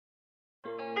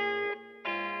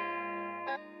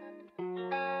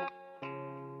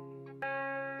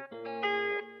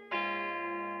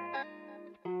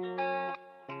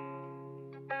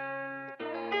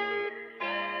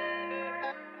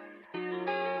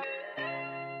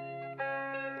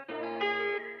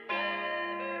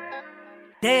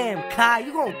Damn, Kai,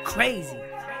 you going crazy.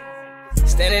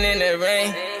 Standing in the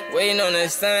rain, waiting on the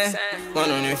sun,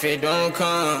 wondering if it don't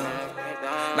come.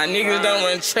 My niggas don't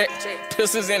run track,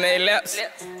 pistols in their laps,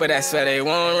 but that's why they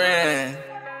won't run.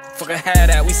 Fuck a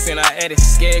hide out, we send our edits,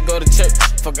 scared go to church.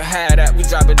 Fuck a hide out, we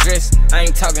drop a dress, I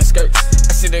ain't talking skirts.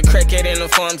 I see the crackhead in the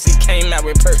farms, he came out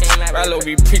with perks. Rylo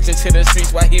be preaching to the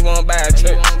streets why he won't buy a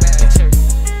church.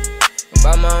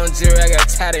 About my own jewelry, I got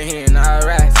tired of hearing all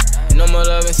right. No more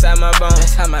love inside my bones,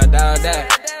 that's how my dog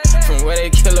died. From where they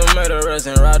kill the murderers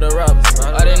and rob the robbers.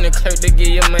 All in the clerk to give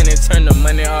you money, turn the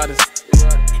money artists.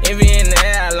 Envy in the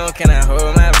air, how long can I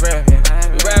hold my breath?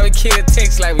 We ride with kill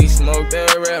ticks like we smoke the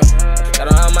real.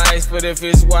 Got on all my ice, but if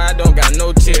it's wide, don't got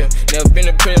no chill. Never been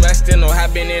to prison, I still know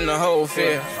how been in the whole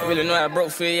field. Really know I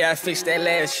broke for yeah, I fixed that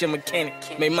last shit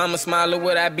mechanic. Make mama smile, look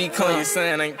what I become. Your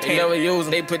son ain't paying. They never use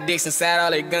them, they put dicks inside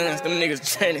all their guns. Them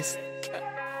niggas trainers.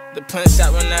 The punch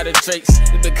shot run out of Drakes,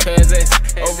 it's because it's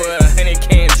over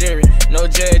 100K in jury, no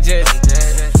judges.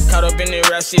 Caught up in the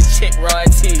rap shit, check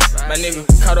royalties. My nigga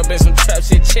caught up in some trap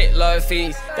shit, check lawyer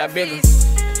fees. Got bigger.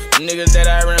 The niggas that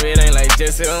I run with ain't like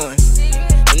Jesse Owens.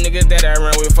 The niggas that I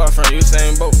run with far from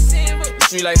Usain Bolt. The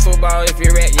street like football, if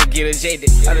you're rat, you get a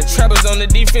jaded. All the trappers on the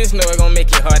defense know it gon'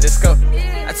 make it hard to score.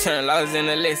 I turn losses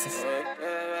into lessons.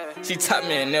 She taught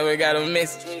me and never got a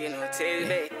message.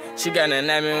 She got nothing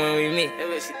at me when we meet.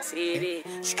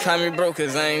 She call me broke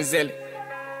cause I ain't zealot.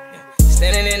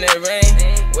 Standing in the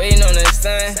rain, waiting on the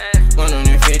sun, wondering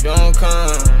if it don't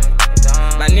come.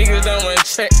 My niggas don't run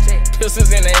track,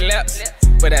 pistols in their laps,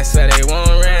 but that's why they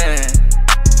won't run.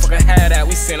 Fuck a hide out,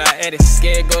 we send our edits,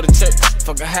 scared go to church.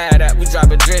 Fuck a hide out, we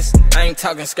drop a dress, I ain't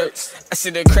talking skirts. I see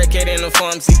the crackhead in the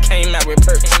farms, he came out with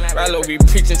perks. Rylo be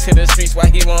preaching to the streets why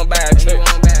he won't buy a church.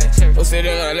 Folks say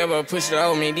they gon' never push it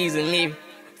on me, these are me.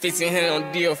 1500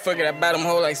 on deal, fuck it, I buy them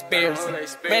whole like spares.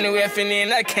 Brand new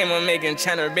FNN, I came on making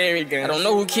China berry guns. I don't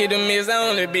know who kid them is, I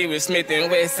only be with Smith and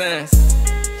West Sons.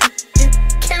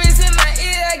 Carrots in my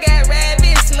ear, I got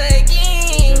rabbits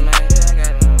smugging.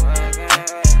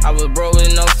 I was broke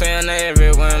with no fan of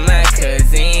everyone, my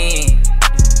cousin.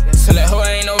 So that hoe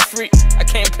ain't no freak, I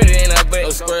can't put it in her butt.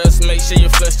 Those squirrels, make sure you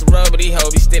flush the rubber, these hoes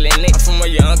be still in it. I'm from where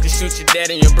your uncle shoot your dad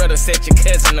and your brother set your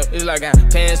cousin up. It's like our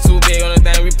pants too big on the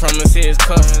thing, we promise it's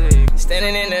cuff.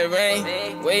 Standing in the rain,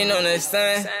 waiting on the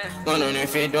sun, wondering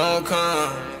if it don't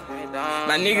come.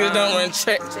 My niggas don't run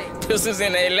track, pistols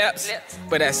in their laps,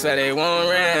 but that's why they won't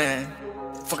run.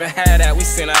 Fuck a hide out, we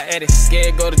send our edits,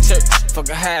 scared go to church. Fuck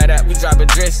a hide out, we drop a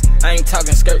dress, I ain't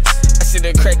talking skirts. I see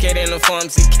the crackhead in the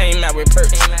farms, he came out with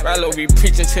perks. Rylo be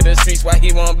preaching to the streets why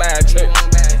he won't buy a church.